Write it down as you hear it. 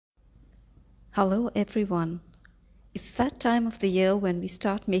Hello everyone. It's that time of the year when we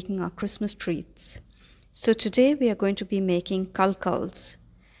start making our Christmas treats. So today we are going to be making Kulkuls.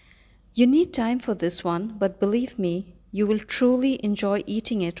 You need time for this one, but believe me, you will truly enjoy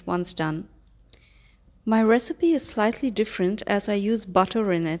eating it once done. My recipe is slightly different as I use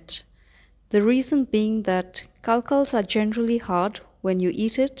butter in it. The reason being that Kulkuls are generally hard when you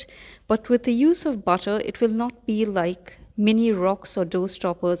eat it, but with the use of butter it will not be like mini rocks or dough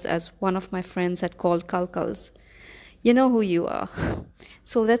stoppers as one of my friends had called Kulkuls. You know who you are.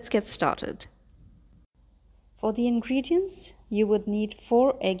 So let's get started. For the ingredients, you would need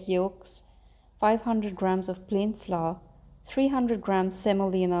 4 egg yolks, 500 grams of plain flour, 300 grams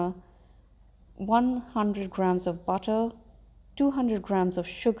semolina, 100 grams of butter, 200 grams of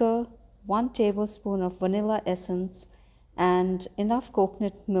sugar, 1 tablespoon of vanilla essence, and enough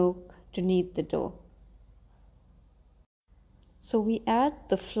coconut milk to knead the dough. So we add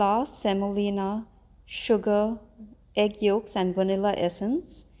the flour, semolina, sugar, egg yolks and vanilla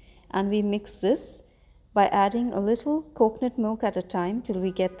essence, and we mix this by adding a little coconut milk at a time till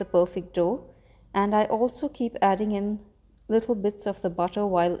we get the perfect dough. And I also keep adding in little bits of the butter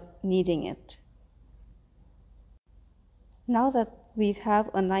while kneading it. Now that we have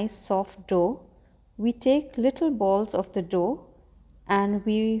a nice soft dough, we take little balls of the dough and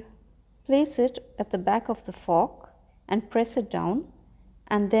we place it at the back of the fork and press it down,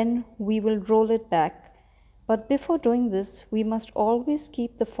 and then we will roll it back. But before doing this, we must always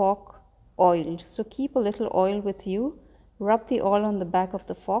keep the fork oiled. So keep a little oil with you, rub the oil on the back of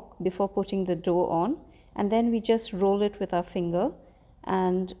the fork before putting the dough on, and then we just roll it with our finger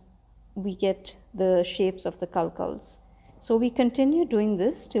and we get the shapes of the Kulkuls. So we continue doing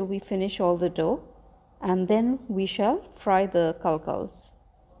this till we finish all the dough, and then we shall fry the Kulkuls.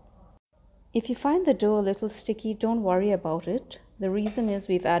 If you find the dough a little sticky, don't worry about it. The reason is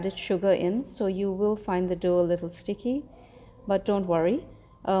we've added sugar in, so you will find the dough a little sticky, but don't worry.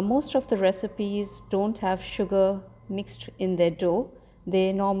 Most of the recipes don't have sugar mixed in their dough.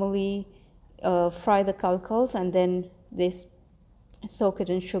 They normally fry the Kulkuls and then they soak it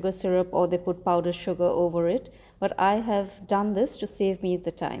in sugar syrup, or they put powdered sugar over it. But I have done this to save me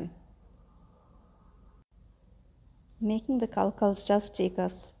the time. Making the Kulkuls does take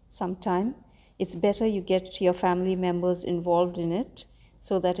us some time. It's better you get your family members involved in it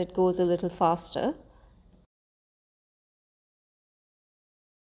so that it goes a little faster.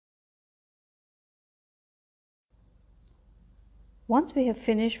 Once we have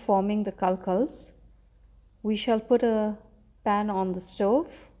finished forming the Kulkuls, we shall put a pan on the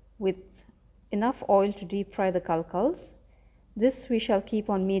stove with enough oil to deep fry the Kulkuls. This we shall keep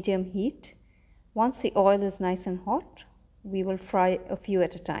on medium heat. Once the oil is nice and hot, we will fry a few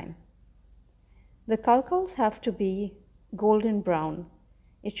at a time. The Kulkuls have to be golden brown.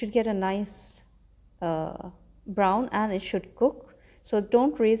 It should get a nice brown and it should cook. So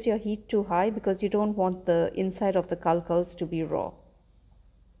don't raise your heat too high because you don't want the inside of the Kulkuls to be raw.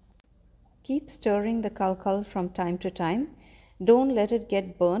 Keep stirring the Kulkuls from time to time. Don't let it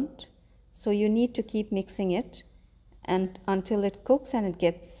get burnt. So you need to keep mixing it and until it cooks and it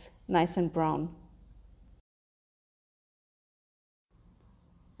gets nice and brown.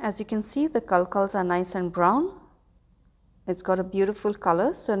 As you can see, the Kulkuls are nice and brown. It's got a beautiful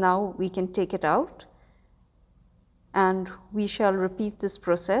color. So now we can take it out and we shall repeat this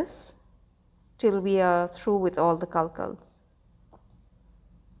process till we are through with all the Kulkuls.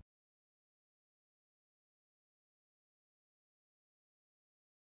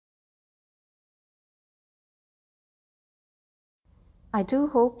 I do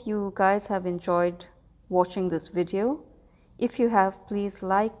hope you guys have enjoyed watching this video. If you have, please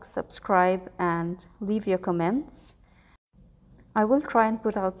like, subscribe and leave your comments. I will try and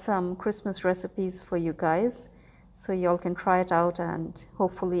put out some Christmas recipes for you guys so y'all can try it out and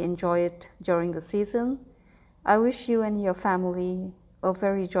hopefully enjoy it during the season. I wish you and your family a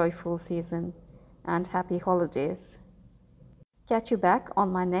very joyful season and happy holidays. Catch you back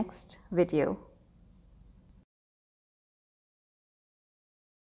on my next video.